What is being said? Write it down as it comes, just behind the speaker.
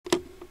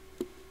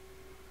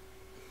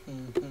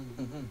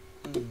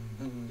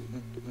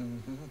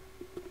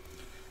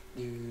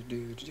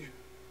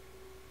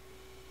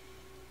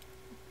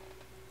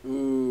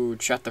Ooh,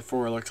 Chapter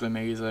 4 looks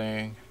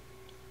amazing.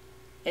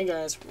 Hey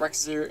guys,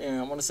 Roxas here, and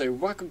I want to say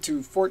welcome to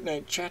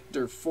Fortnite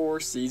Chapter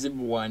 4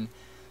 Season 1.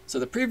 So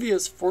the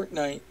previous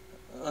Fortnite,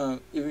 if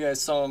you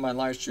guys saw my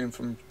live stream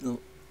from the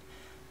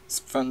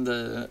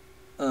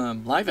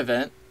live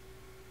event,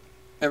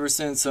 ever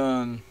since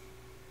the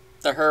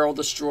Herald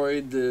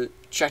destroyed the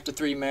Chapter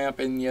 3 map,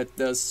 and yet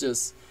that's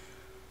just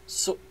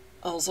so,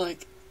 I was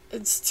like,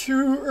 it's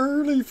too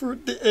early for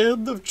the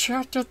end of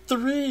Chapter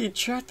 3.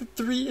 Chapter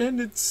 3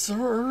 ended so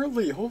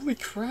early. Holy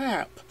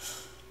crap.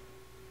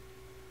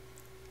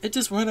 It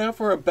just went out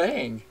for a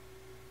bang.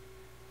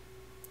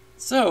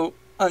 So,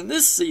 on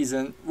this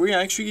season, we're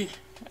actually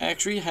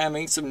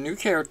having some new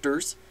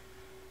characters.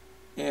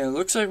 And it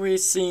looks like we've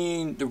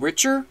seen The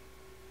Witcher,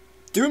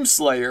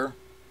 Doomslayer,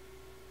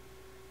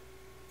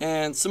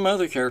 and some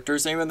other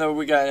characters, even though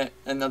we got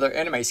another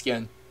anime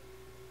skin.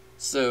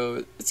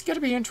 So, it's gonna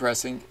be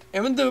interesting.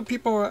 Even though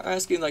people are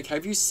asking, like,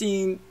 have you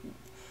seen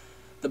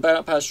the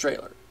Battle Pass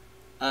trailer?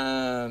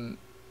 I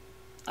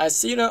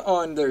seen it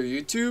on their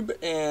YouTube,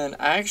 and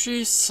I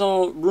actually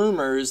saw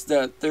rumors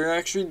that they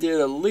actually did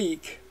a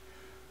leak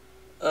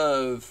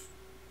of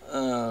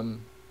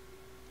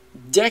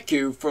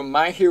Deku from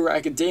My Hero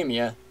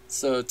Academia.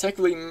 So,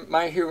 technically,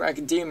 My Hero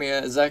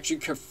Academia is actually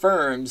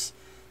confirms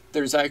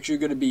there's actually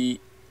going to be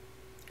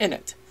in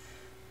it.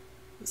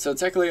 So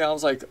technically, I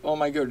was like, oh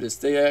my goodness,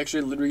 they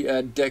actually literally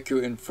add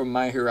Deku in from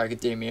My Hero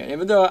Academia.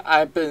 Even though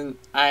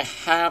I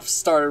have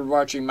started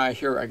watching My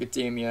Hero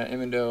Academia,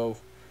 even though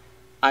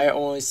I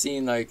only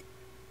seen like,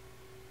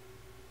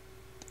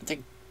 I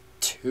think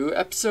 2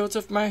 episodes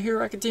of My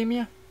Hero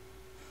Academia.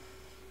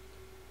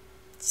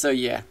 So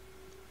yeah,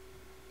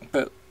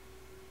 but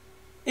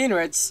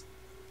anyways,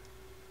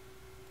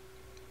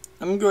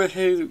 I'm gonna go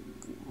ahead and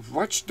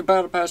watch the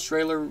Battle Pass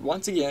trailer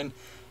once again,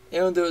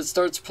 even though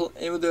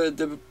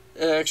it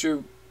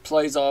actually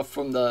plays off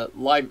from the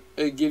live.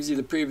 It gives you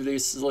the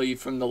previously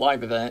from the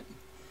live event.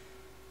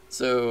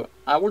 So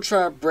I will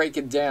try to break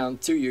it down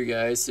to you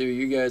guys so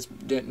you guys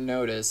didn't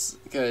notice,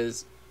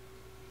 because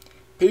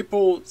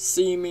people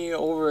see me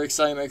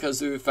overexcited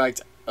because of the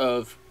fact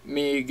of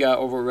me got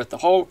over with the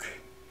Hulk,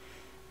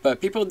 but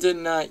people did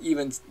not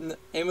even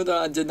though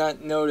I did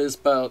not notice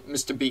about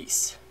Mr.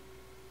 Beast.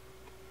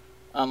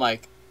 I'm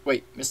like,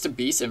 wait, Mr.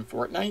 Beast in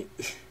Fortnite?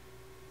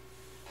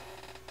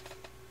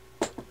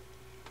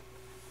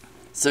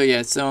 So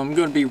yeah, so I'm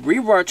going to be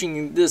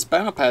rewatching this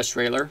Battle Pass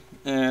trailer,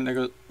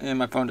 and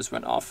my phone just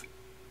went off.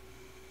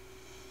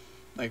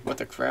 Like, what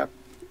the crap?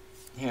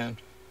 Yeah.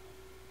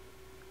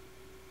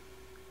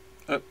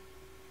 Oh.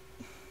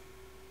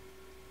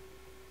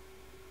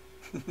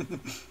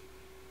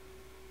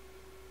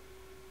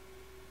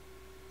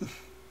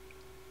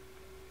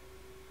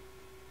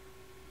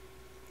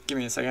 Give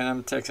me a second.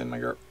 I'm texting my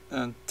girl.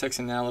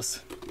 Texting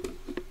Alice.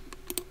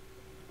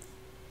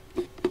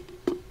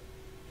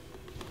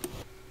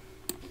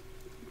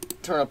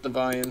 Turn up the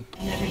volume.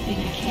 And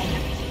everything you can.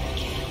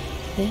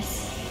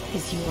 This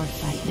is your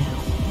fight now.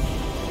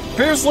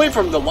 Previously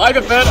from the live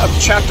event of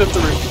Chapter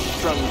 3.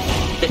 From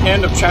the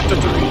end of Chapter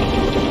 3.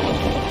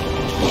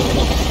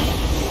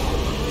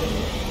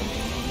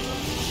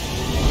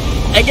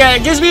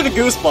 Again, it gives me the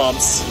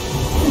goosebumps.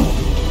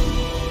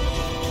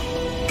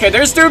 Okay,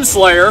 there's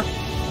Doomslayer.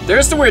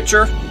 There's The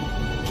Witcher.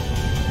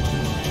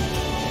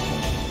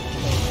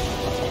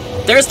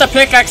 There's the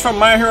pickaxe from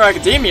My Hero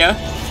Academia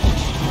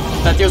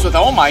that deals with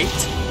All Might.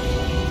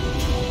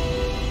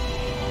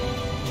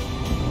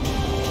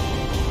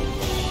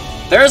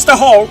 There's the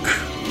Hulk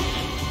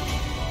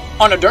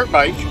on a dirt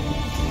bike.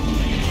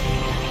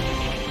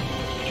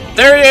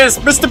 There he is,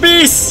 Mr.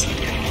 Beast!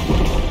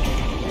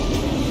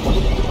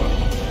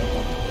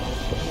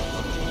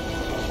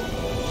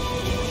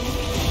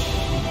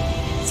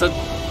 So,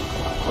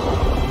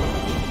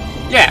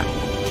 yeah.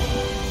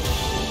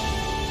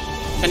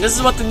 And this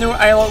is what the new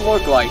island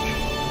looked like.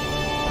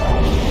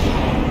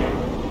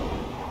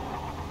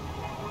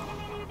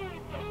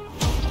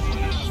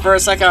 For a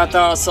second, I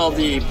thought I saw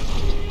the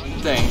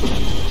thing.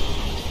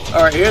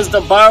 Alright, here's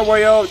the Battle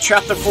Royale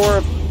Chapter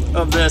 4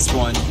 of this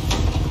one.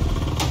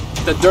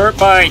 The dirt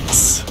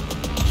bikes.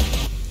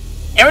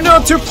 Even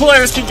though 2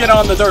 players can get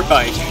on the dirt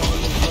bike.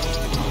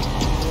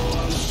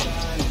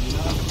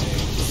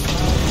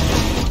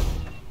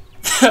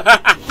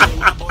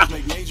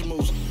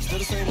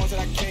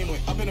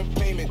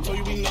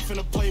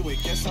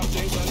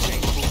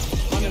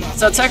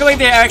 So technically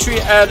they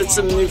actually added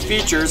some new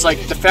features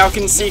like the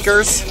Falcon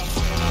Seekers.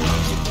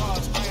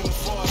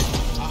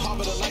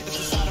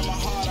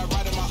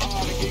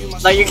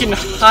 Like you can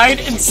hide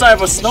inside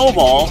of a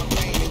snowball.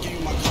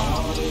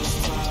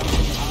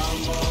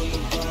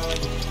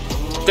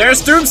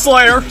 There's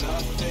Doomslayer.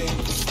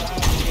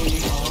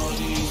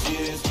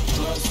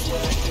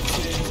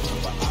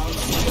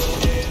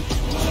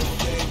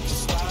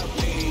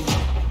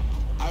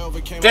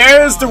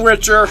 There's The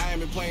Witcher.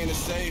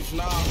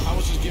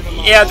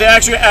 Yeah, they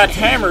actually add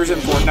hammers in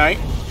Fortnite.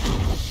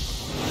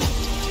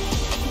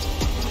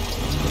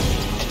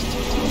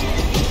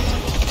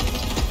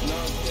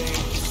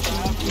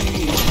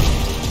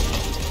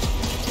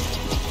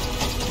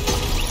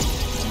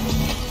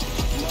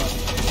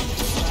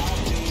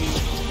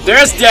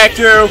 There's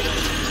Deku!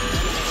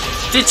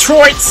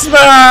 Detroit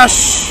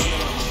Smash!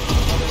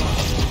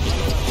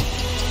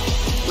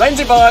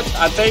 Lazy Bot,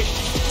 I think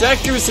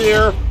Deku's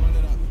here.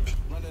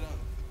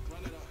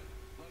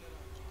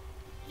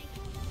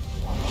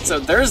 So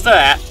there's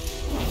that.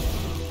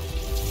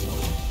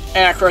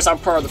 And of course I'm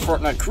part of the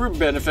Fortnite crew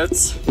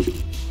benefits.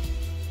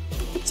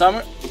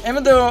 So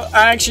even though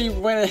I actually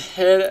went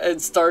ahead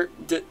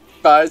and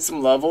buy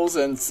some levels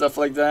and stuff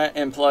like that,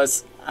 and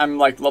plus I'm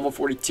like level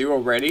 42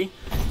 already.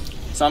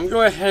 So I'm going to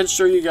go ahead and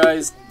show you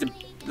guys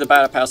the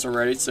battle pass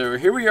already. So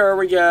here we are,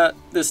 we got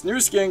this new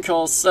skin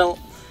called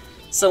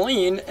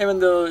Celine, even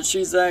though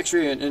she's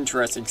actually an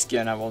interesting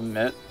skin, I will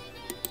admit.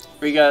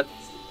 We got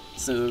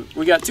 2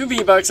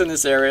 V-Bucks in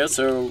this area,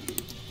 so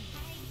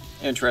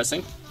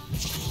interesting.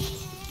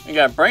 We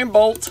got Brain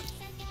Bolt.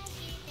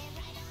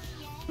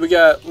 We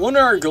got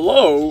Lunar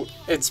Glow.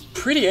 It's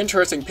pretty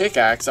interesting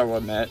pickaxe, I will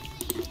admit.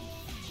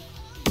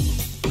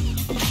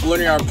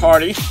 Lunar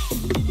Party.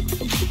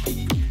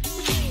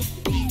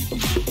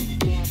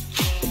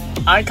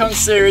 Icon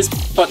series,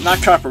 but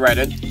not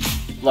copyrighted,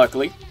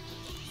 luckily.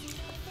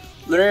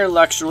 Lunar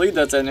Luxury,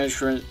 that's an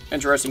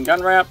interesting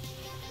gun wrap.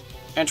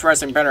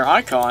 Interesting banner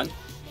icon.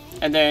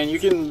 And then you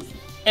can,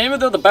 even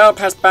though the battle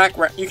pass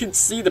background, you can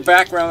see the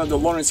background of the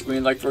loading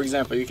screen. Like for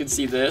example, you can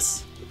see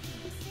this.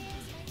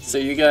 So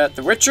you got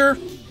The Witcher,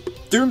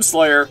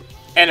 Doomslayer,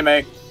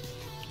 Anime,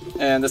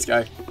 and this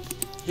guy.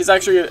 He's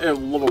actually a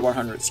level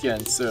 100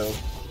 skin, so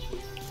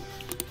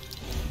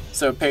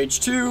page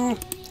 2,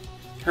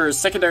 her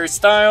secondary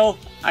style.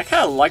 I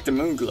kind of like the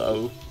moon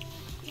glow.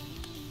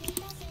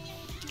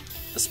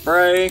 The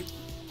spray,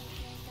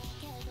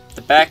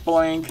 the back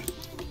bling,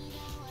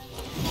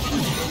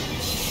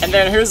 and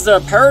then here's the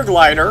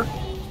paraglider,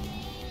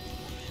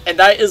 and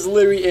that is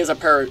literally a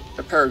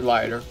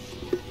paraglider.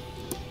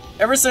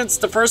 Ever since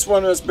the first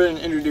one has been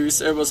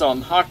introduced, it was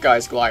on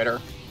Hawkeye's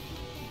glider.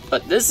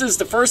 But this is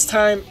the first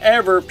time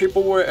ever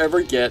people will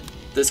ever get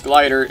this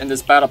glider in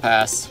this battle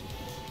pass.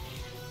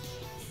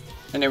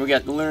 And then we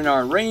got the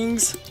lunar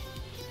rings,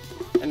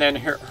 and then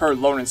her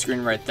loading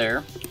screen right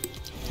there.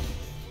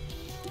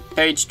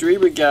 Page 3,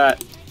 we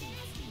got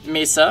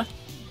Mesa,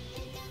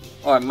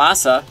 or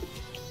Masa.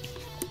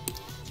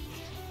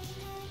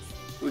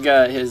 We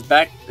got his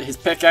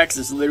pickaxe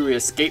is literally a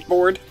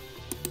skateboard.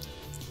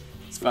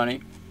 It's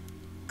funny.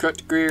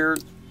 Cooked Gear,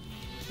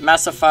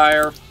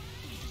 Massifier,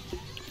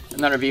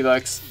 another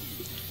V-Bucks,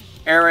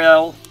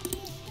 Ariel,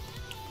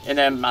 and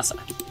then Masa.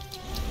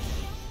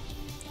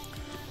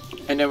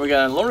 And then we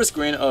got a loader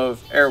screen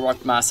of Airwalk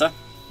Masa.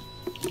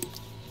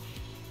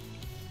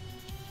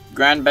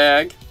 Grand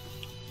Bag.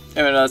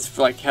 And that's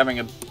for like having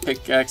a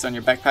pickaxe on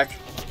your backpack.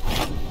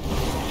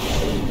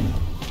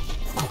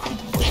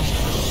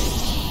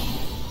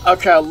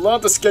 Okay, I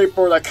love the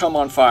skateboard that come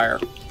on fire.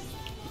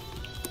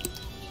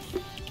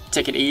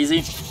 Take it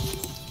easy.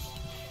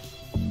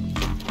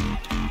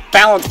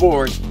 Balance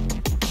board.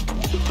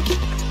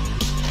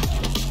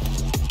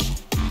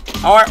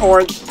 Alright,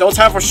 or those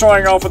have for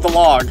showing off with the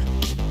log.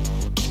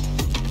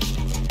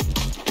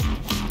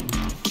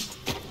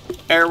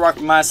 Airwalk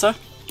Masa.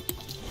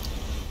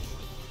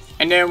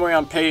 And then we're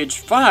on page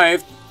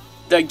 5,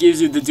 that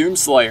gives you the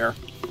Doomslayer.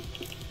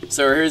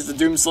 So here's the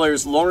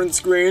Doomslayer's loading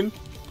screen,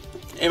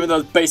 even though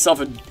it's based off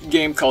a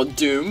game called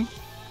Doom.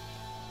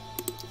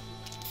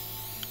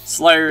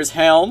 Slayer's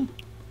helm.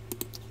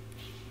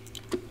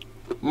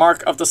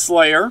 Mark of the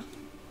Slayer.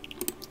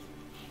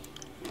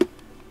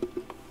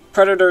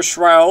 Predator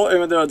Shroud,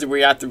 even though it's a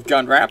reactive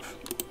gun wrap.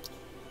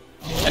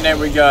 And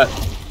then we got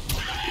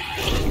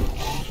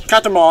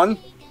Katamon.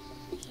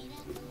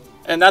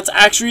 And that's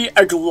actually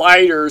a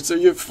glider, so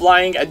you're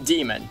flying a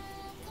demon.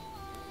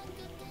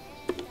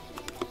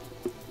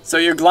 So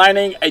you're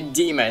gliding a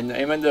demon,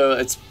 even though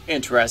it's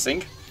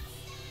interesting.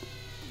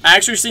 I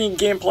actually seen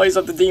gameplays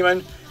of the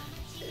demon.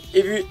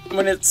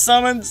 When it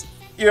summons,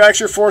 you're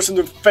actually forced him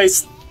to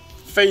face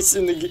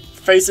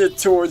it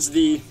towards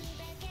the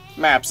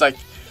maps. Like,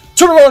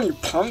 turn around, you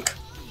punk!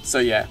 So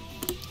yeah.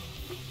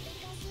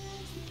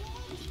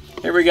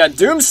 Here we got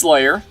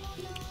Doomslayer.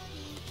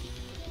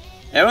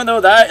 Even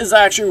though that is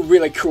actually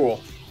really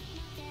cool,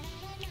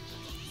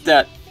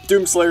 that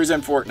Doomslayer's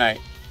in Fortnite.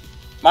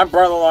 My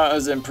brother-in-law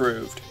is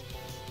improved.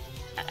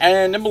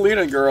 And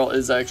Nimbelina Girl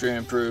is actually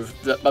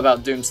improved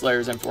about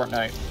Doomslayer's in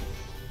Fortnite.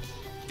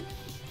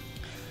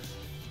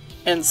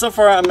 And so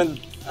far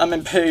I'm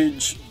in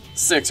page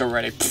 6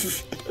 already.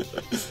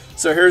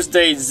 So here's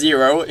day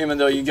 0, even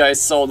though you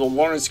guys saw the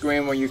warning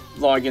screen when you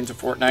log into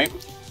Fortnite.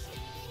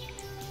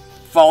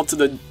 Fall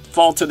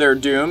to their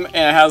doom, and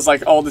it has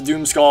like all the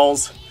doom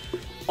skulls.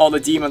 All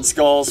the demon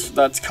skulls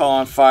that's caught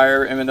on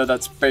fire, even though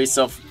that's based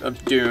off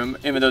of Doom,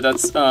 even though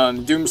that's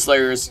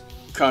Doomslayer's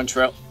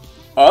contra.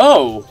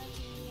 Oh!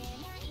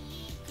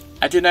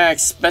 I did not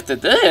expect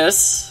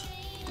this,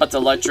 but the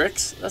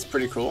electrics, that's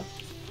pretty cool.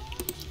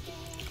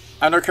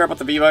 I don't care about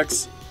the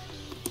V-Bucks.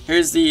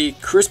 Here's the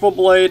Crucible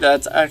Blade,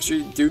 that's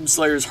actually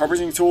Doomslayer's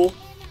harvesting tool.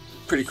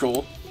 Pretty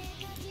cool.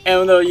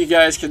 Even though you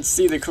guys can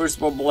see the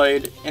Crucible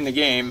Blade in the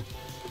game,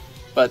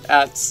 but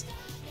that's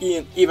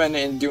even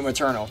in Doom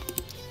Eternal.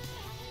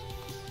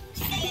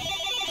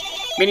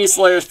 Mini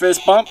Slayer's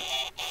fist bump.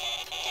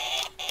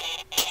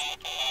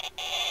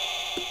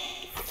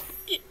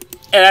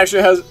 It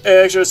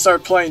actually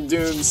started playing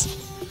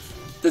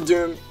the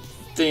Doom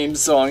theme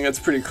song. That's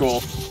pretty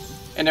cool.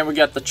 And then we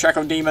got the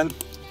Treco Demon.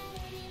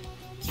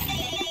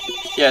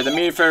 Yeah, the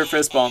Mini Fairy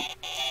fist bump.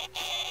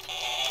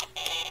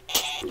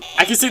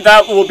 I can see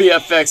that will be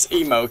FX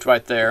emote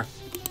right there.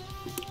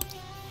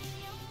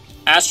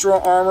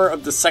 Astral Armor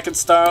of the second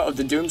style of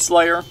the Doom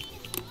Slayer.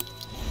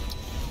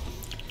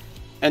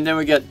 And then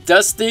we get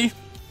Dusty.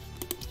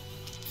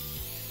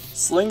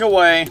 Sling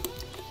Away.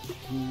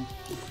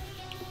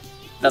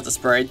 That's a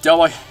spray.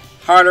 Double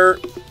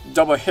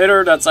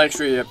hitter. That's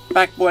actually a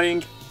back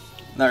bling.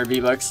 Another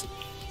V-Bucks.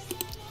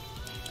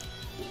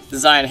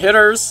 Design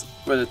hitters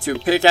with the 2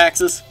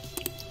 pickaxes.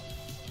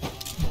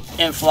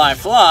 And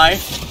fly.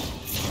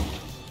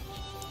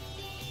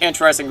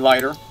 Interesting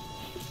glider.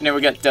 And then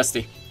we get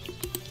Dusty.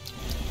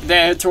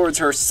 Then head towards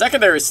her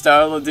secondary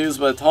style that deals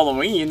with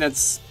Halloween.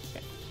 That's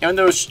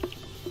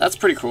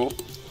pretty cool.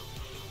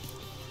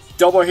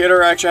 Double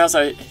hitter actually has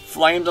a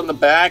flames on the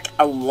back.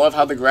 I love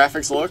how the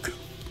graphics look.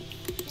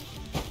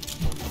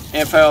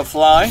 And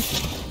fly.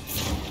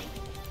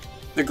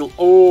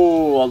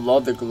 Oh, I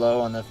love the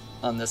glow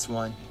on this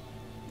one.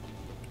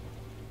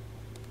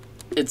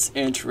 It's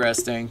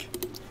interesting.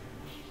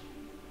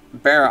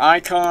 Bear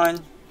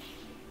icon.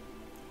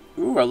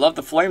 Ooh, I love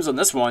the flames on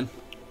this one.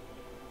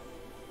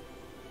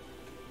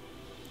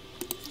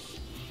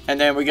 And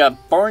then we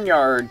got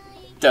Barnyard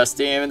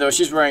Dusty, even though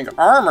she's wearing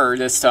armor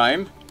this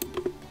time.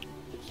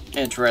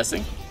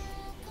 Interesting.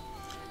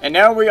 And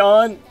now we're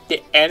on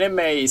the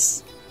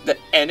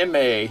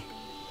anime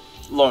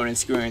loading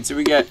screen. So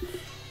we got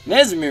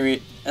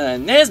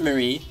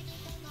Nesmiri.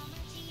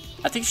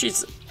 I think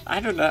she's... I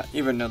do not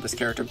even know this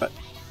character, but...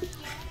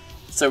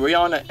 So we're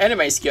on an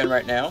anime skin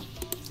right now.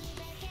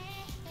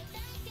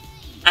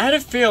 I had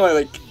a feeling,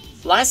 like,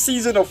 last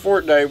season of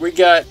Fortnite, we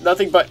got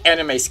nothing but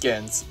anime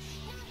skins.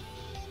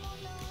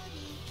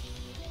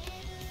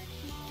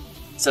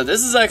 So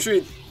this is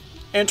actually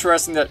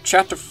interesting that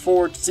Chapter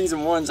 4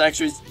 Season 1 is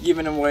actually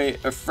giving away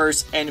a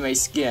first anime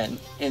skin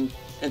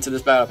into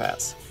this Battle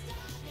Pass.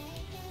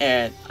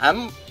 And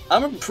I'm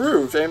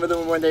improved, even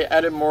though when they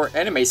added more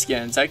anime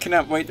skins. I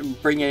cannot wait to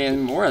bring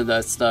in more of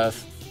that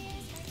stuff.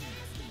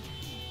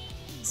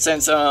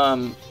 Since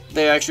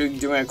they're actually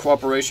doing a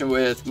cooperation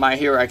with My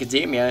Hero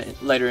Academia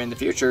later in the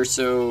future,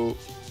 so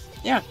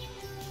yeah.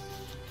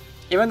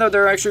 Even though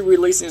they're actually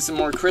releasing some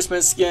more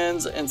Christmas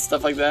skins and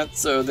stuff like that,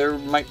 so they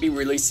might be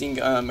releasing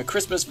a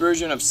Christmas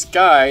version of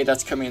Sky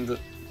that's coming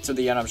to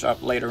the item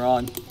shop later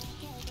on.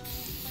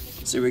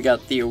 So we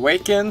got the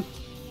Awaken.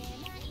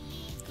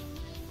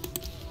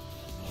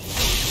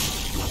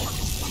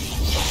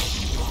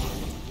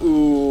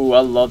 Ooh, I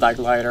love that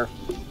glider.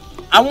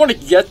 I want to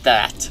get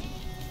that.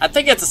 I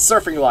think it's a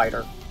surfing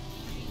glider.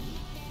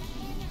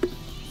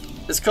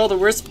 It's called the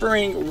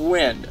Whispering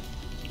Wind.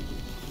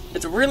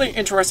 It's a really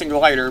interesting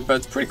glider, but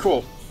it's pretty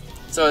cool.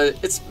 So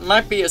it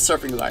might be a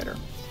surfing glider.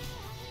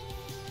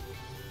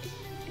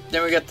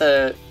 Then we got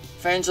the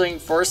Fangeling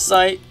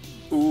Foresight.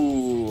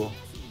 Ooh,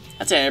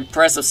 that's an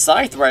impressive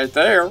scythe right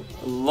there.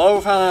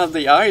 Love how they have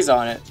the eyes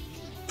on it.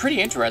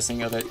 Pretty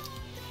interesting of it.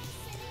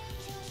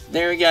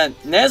 Then we got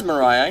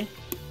Nesmiri,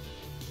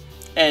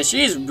 and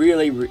she's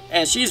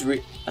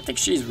I think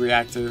she's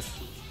reactive.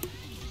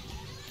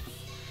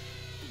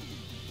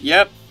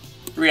 Yep,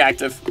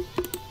 reactive.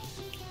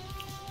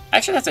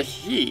 Actually, that's a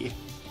he.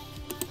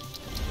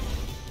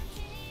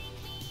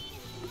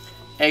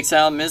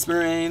 Exile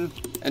Mesmerine,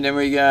 and then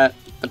we got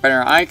the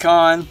banner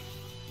icon.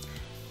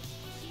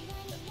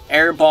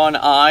 Airborne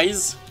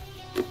eyes.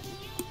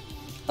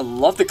 I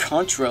love the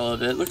contrail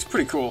of it. It looks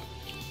pretty cool.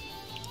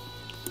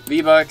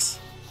 V-Bucks.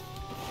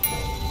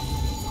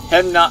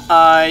 Hypno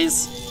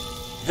eyes.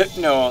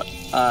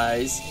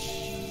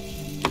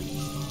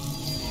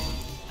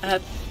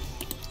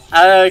 I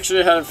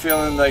actually had a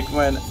feeling like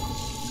when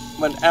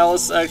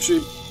Alice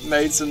actually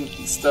made some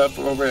stuff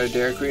over at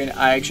Dairy Queen,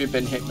 I actually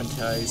been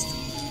hypnotized.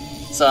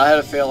 So I had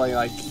a feeling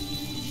like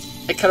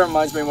it kind of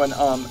reminds me when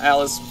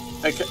Alice,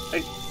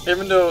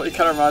 even though it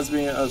kind of reminds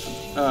me of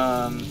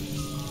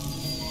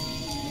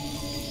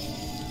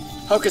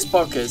Hocus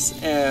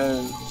Pocus,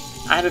 and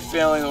I had a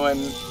feeling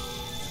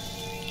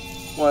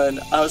when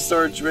I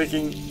started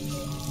drinking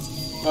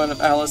one of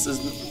Alice's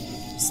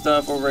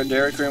stuff over at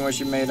Dairy Queen, when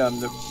she made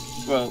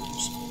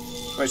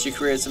where she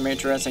created some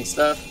interesting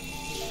stuff.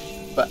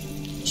 But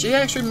she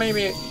actually made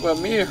me, well,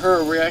 me and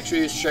her, we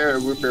actually shared a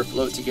root beer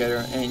float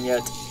together, and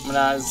yet when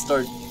I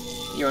started,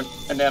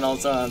 and then all of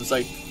a sudden I was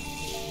like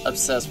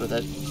obsessed with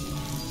it.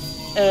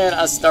 And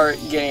I started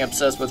getting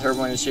obsessed with her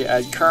when she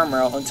added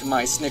caramel into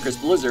my Snickers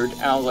Blizzard,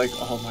 and I was like,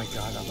 oh my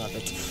god, I love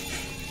it.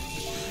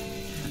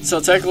 So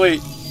technically,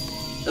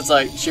 it's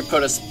like she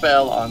put a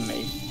spell on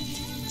me.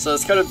 So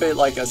it's kind of been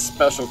like a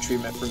special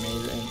treatment for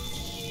me, and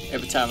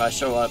every time I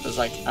show up, it's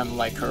like I'm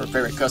like her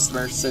favorite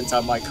customer since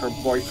I'm like her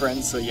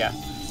boyfriend, so yeah.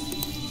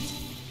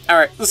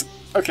 Alright,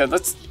 Okay,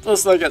 let's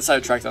not get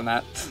sidetracked on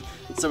that.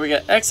 So we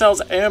get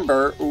XL's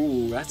Amber.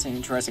 Ooh, that's an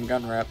interesting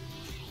gun wrap.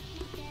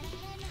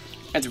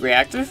 It's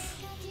reactive?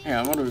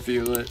 Yeah, I want to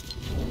review it.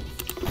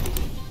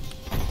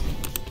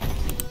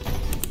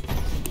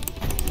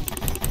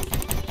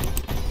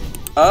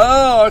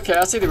 Oh, okay,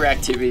 I see the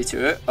reactivity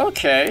to it.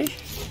 Okay.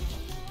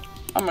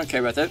 I'm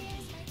okay with it.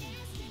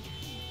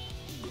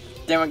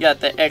 Then we got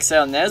the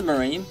XL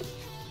Mesmerai.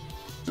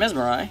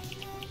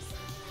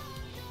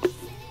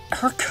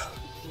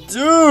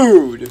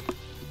 Dude!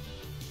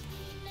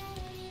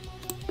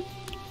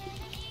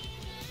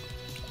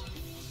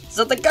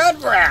 So the gun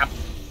wrap!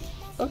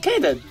 Okay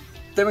then.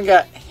 Then we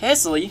got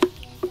Hesley.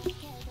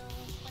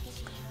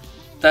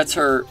 That's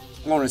her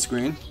loaner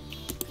screen.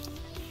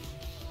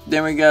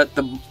 Then we got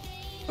the...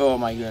 Oh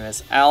my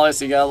goodness.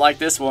 Alice, you gotta like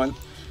this one.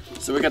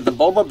 So we got the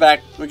Boba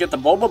back. We got the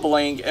Boba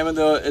Bling, even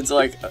though it's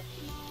like...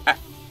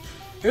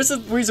 here's the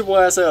reason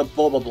why I said a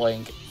Boba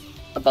Bling.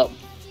 About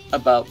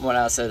when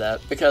I said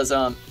that. Because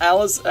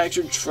Alice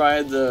actually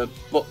tried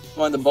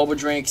one of the Boba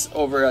drinks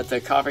over at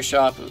the coffee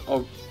shop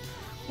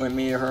when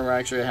me and her were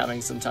actually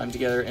having some time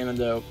together, even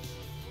though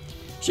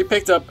she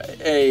picked up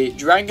a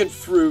dragon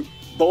fruit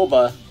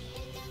boba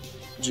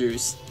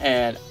juice,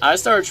 and I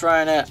started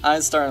trying it. I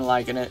started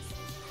liking it,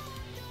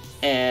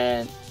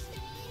 and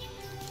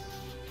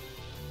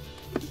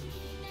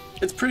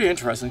it's pretty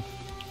interesting.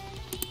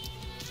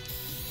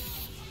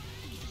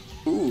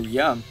 Ooh,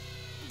 yum.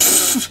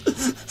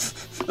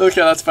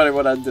 Okay, that's funny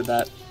when I did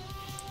that.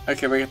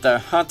 Okay, we got the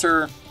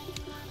Hunter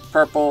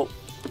purple,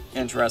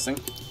 interesting.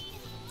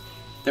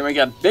 Then we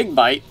got Big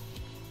Bite.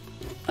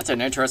 That's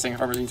an interesting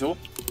harvesting tool.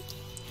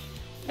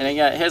 And then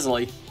you got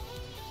Hesley.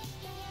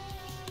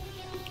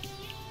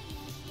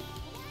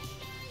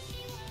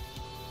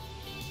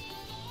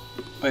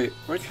 Wait,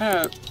 what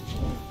kind of...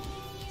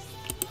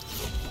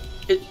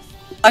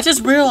 I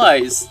just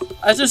realized,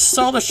 I just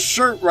saw the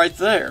shirt right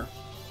there.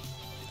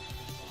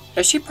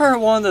 Is she part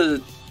of one of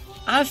the...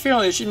 I have a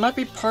feeling she might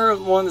be part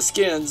of one of the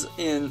skins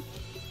in...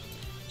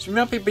 She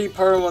might be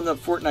part of one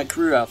of the Fortnite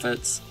crew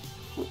outfits.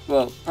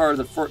 Well, part of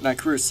the Fortnite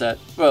crew set.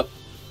 Well,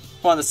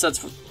 one of the sets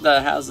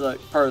that has like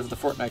part of the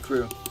Fortnite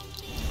crew.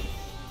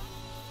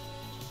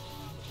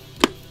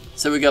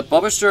 So we got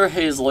Bubblestar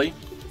Hesley.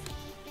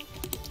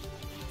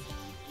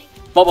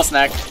 Bubble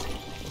Snack.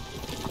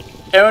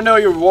 Even though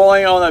you're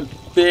rolling on a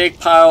big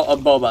pile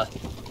of boba.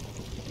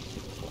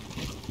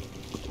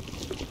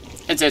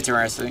 It's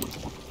interesting.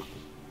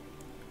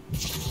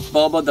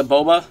 Boba the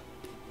Boba.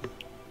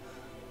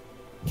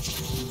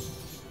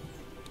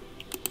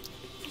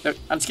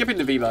 I'm skipping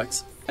the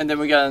V-Bucks. And then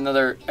we got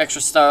another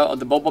extra style of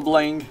the Boba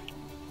Bling.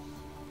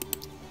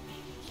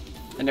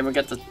 And then we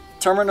got the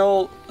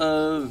Terminal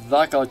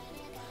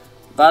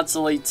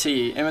Vatsili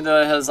Tea. Even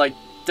though it has like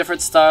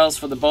different styles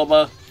for the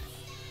boba.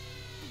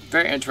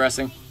 Very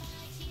interesting.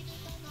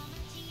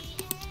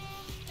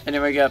 And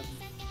then we got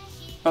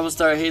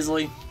Bubblestar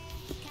Hesley.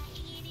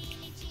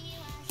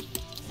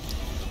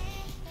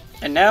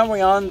 And now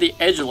we're on the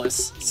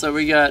Ageless. So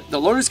we got the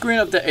loader screen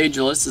of the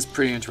Ageless is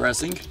pretty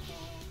interesting.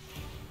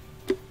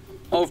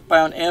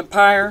 Oathbound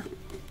Empire.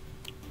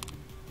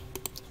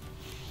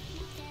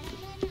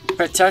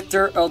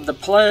 Protector of the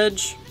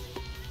Pledge.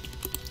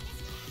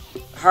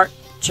 Heart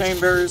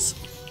Chambers.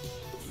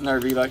 Another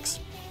V-Bucks.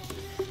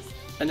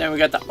 And then we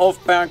got the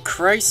Oathbound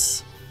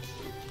Christ.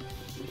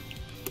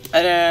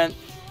 And then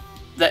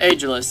the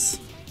Ageless.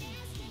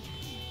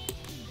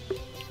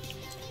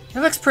 It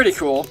looks pretty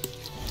cool.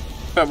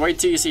 But wait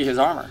till you see his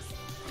armor.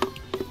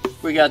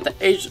 We got the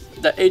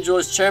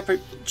Ageless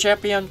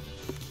Champion.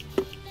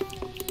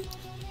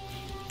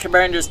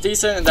 Commander's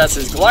decent, and that's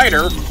his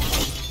glider.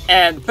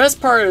 And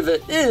best part of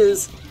it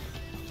is,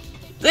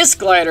 this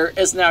glider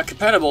is now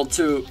compatible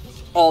to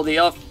all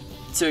your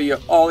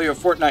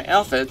Fortnite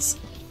outfits.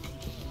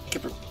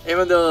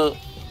 Even though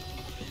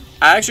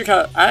I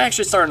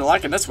actually started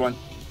liking this one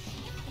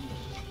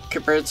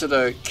compared to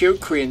the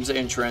Cube Queen's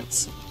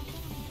entrance.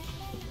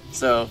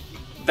 So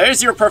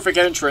there's your perfect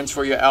entrance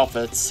for your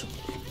outfits.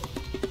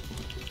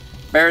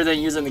 Better than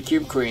using the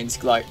Cube Queen's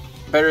glider.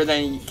 Better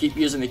than keep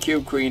using the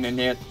Cube Queen and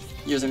yet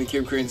using the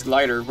Cube Queen's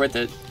glider with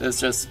it. It's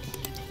just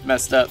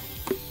messed up.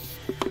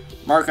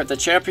 Mark of the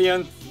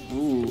Champion.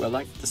 Ooh, I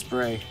like the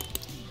spray.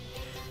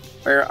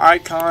 Bear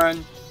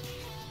Icon.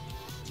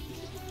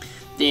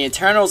 The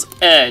Eternal's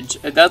Edge.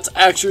 And that's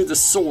actually the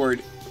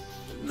sword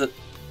that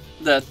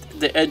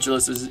the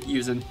Edgeless is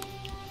using.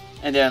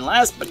 And then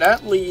last but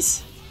not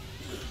least,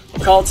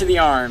 Call to the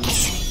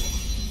Arms.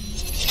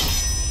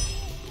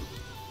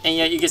 And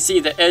yet you can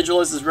see the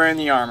Edgeless is wearing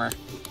the armor.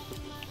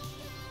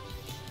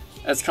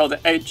 That's called the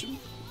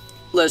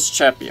Edgeless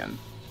Champion.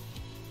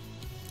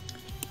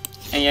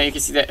 And yeah, you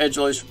can see the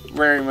Edgeless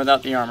wearing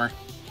without the armor.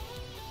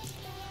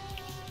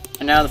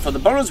 And now for the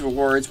bonus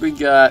rewards, we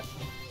got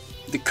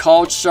the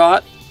Called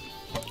Shot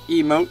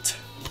emote.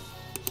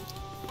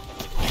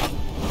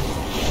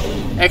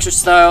 Extra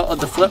style of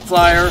the Flip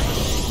Flyer.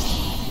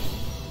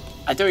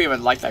 I don't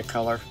even like that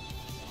color.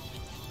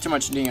 Too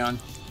much neon.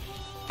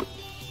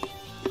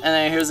 And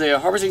then here's a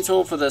harvesting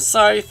tool for the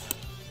scythe.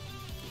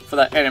 for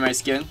that anime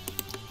skin.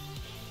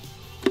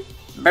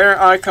 Banner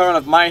icon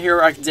of My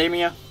Hero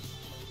Academia.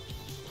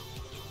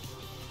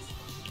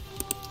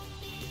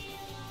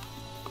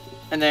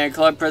 And then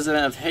club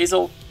president of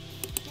Hazel.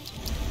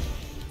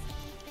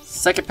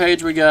 Second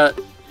page we got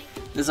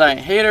design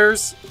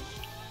haters.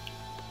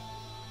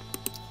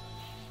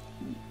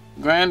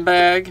 Grand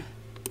bag.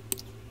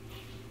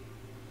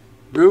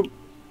 Root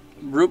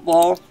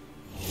ball.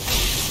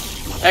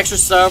 Extra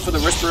style for the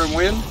Whisper and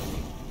Wind.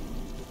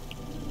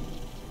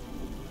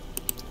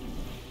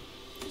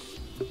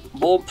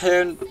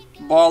 Bullpen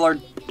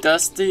baller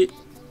Dusty.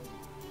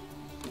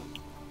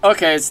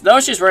 Okay, so now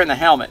she's wearing the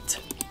helmet.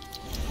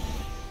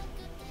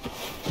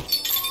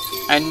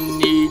 I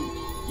need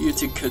you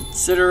to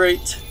consider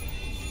it.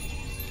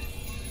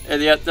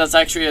 And yeah, that's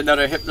actually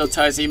another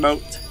hypnotize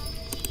emote.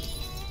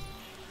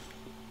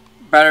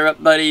 Batter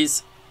up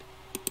buddies.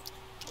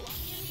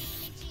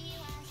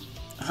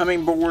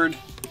 Hummingbird.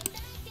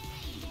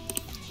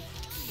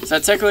 So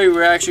technically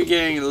we're actually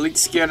getting the leaked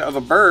skin of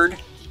a bird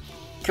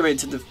coming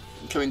to the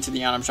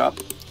item shop.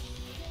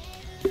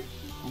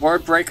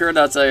 Board breaker,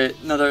 that's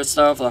another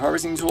style for the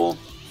harvesting tool.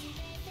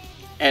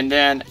 And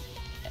then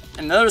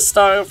another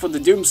style for the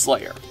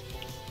Doomslayer.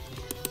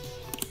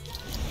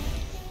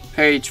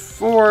 Page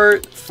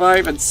 4,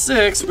 5, and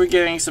 6, we're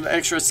getting some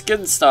extra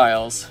skin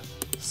styles.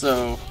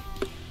 So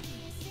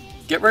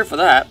get ready for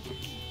that.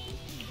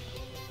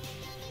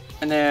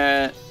 And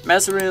then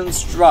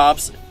Mazarin's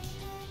drops.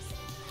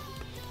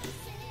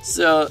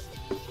 So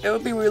it will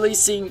be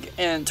releasing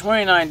in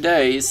 29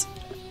 days.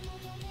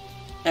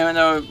 And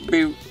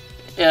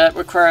it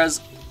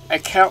requires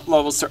account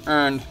levels to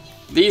earn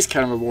these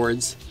kind of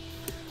rewards.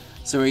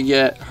 So we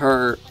get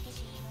her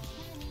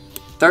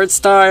third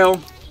style.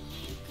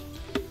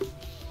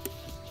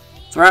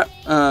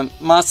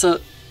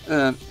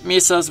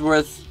 Misa's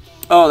with...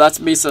 Oh,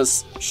 that's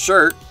Misa's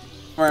shirt.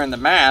 Wearing the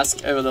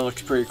mask. Oh, that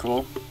looks pretty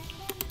cool.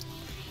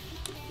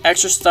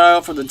 Extra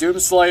style for the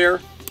Doomslayer.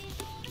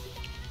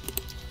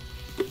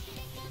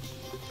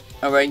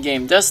 Alright,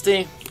 game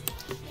Dusty.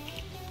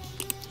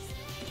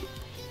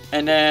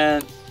 And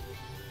then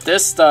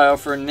this style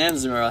for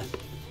Ninzura.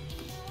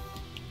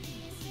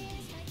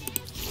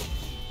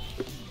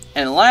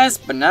 And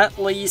last but not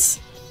least,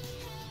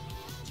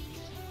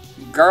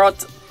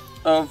 Garot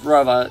of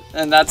Rava,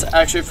 and that's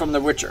actually from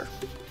The Witcher.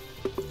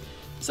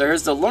 So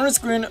here's the loader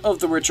screen of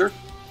The Witcher,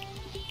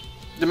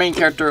 the main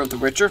character of The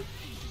Witcher.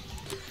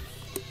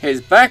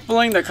 His back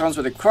bling that comes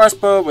with a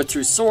crossbow with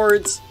 2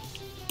 swords,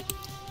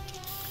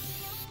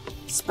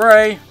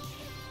 spray,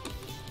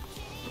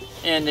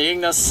 and the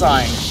Ignis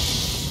sign.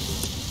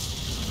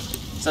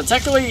 So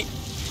technically,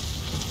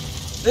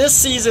 this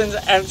season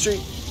actually,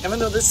 even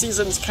though this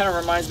season kind of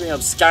reminds me of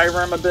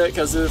Skyrim a bit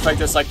because of the fact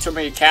there's like too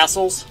many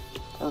castles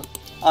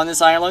on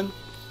this island.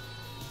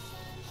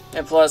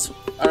 And plus,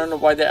 I don't know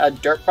why they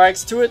add dirt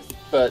bikes to it,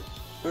 but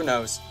who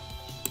knows.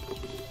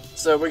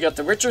 So we got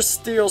the Witcher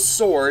Steel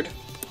Sword.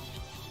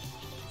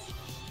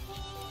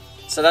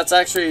 So that's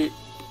actually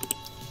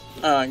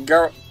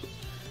Geralt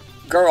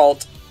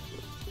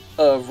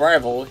of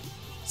Rival.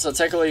 So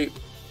technically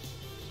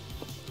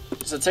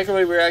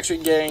we're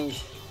actually getting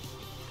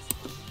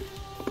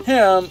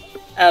him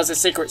as a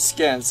secret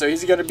skin. So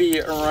he's gonna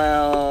be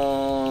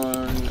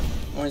around...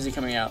 When is he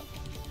coming out?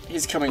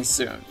 He's coming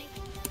soon.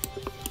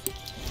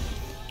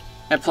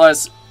 And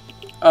plus,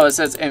 oh, it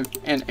says in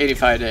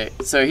 85 days.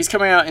 So he's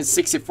coming out in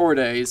 64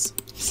 days.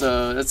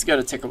 So that's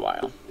gonna take a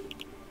while.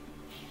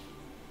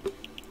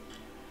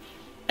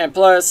 And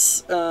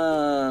plus,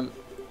 Johnny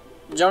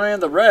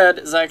the Red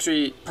is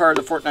actually part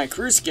of the Fortnite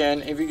crew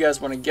skin. If you guys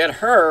want to get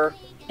her,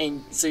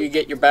 and so you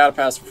get your battle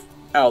pass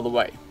out of the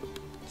way.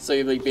 So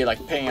you'll be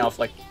like paying off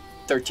like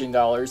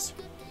 $13.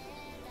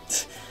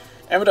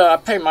 Even though I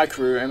pay my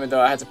crew, even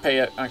though I had to pay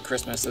it on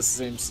Christmas, this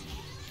seems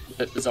a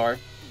bit bizarre.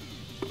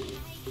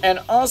 And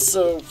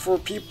also, for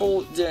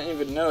people who didn't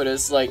even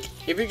notice, like,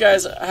 if you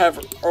guys have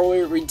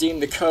already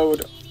redeemed the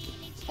code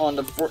on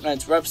the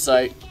Fortnite's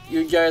website,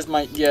 you guys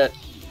might get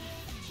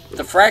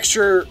the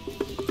Fracture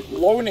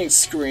loading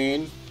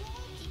screen.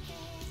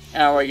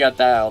 And I already got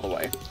that out of the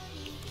way.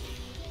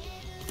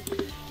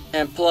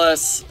 And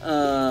plus,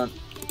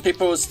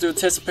 people who still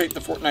anticipate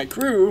the Fortnite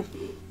crew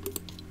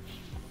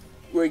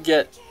would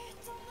get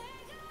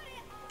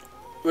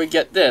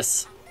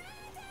this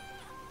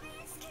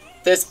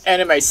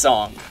anime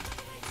song.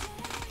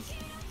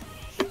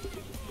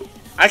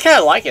 I kind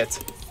of like it.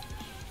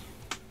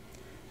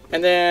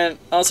 And then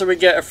also we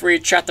get a free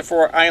Chapter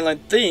 4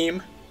 Island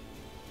theme.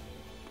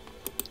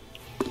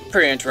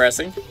 Pretty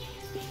interesting.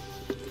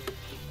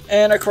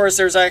 And of course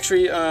there's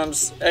actually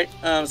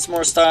some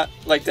more stuff,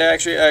 like they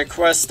actually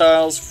quest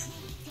styles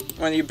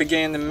when you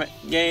begin the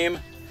game.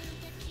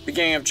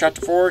 Beginning of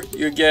Chapter 4,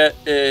 you get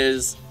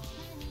is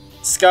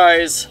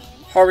Sky's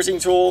harvesting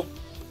tool.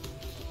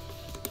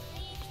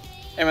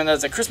 And then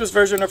there's a Christmas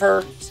version of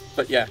her,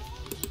 but yeah.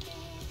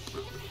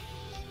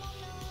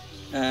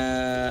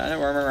 I don't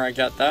remember I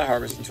got that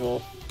harvesting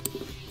tool.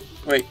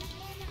 Wait.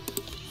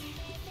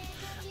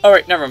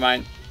 Alright, never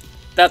mind.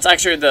 That's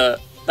actually the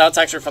That's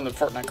actually from the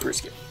Fortnite career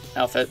skill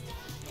outfit.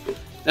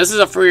 This is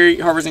a free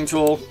harvesting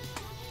tool.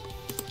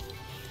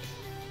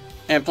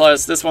 And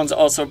plus, this one's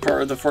also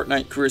part of the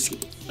Fortnite career skill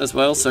as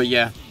well, so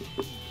yeah.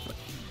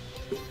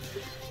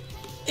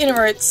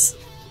 Anyways,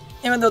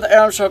 even though the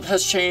item shop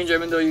has changed,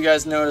 even though you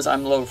guys notice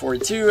I'm level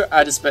 42,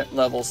 I just spent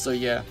levels, so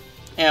yeah.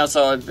 And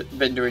also, I've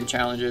been doing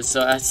challenges,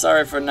 so I'm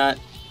sorry for not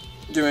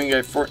doing a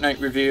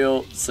Fortnite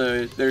reveal,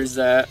 so there's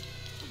that.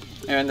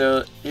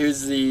 And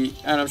here's the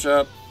item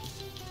shop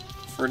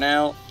for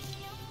now.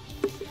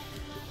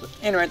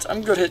 Anyways,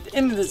 I'm going to hit the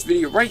end of this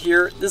video right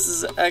here. This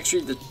is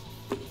actually the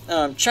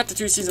Chapter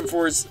 2 Season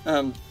 4's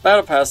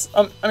Battle Pass.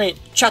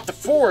 Chapter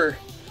 4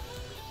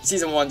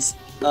 Season 1's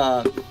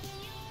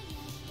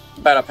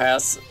Battle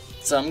Pass.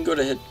 So I'm going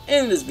to hit the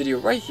end of this video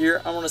right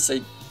here. I want to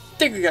say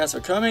thank you guys for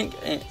coming.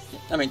 And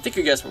thank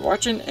you guys for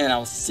watching. And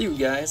I'll see you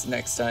guys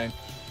next time.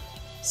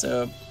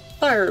 So,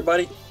 bye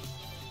everybody.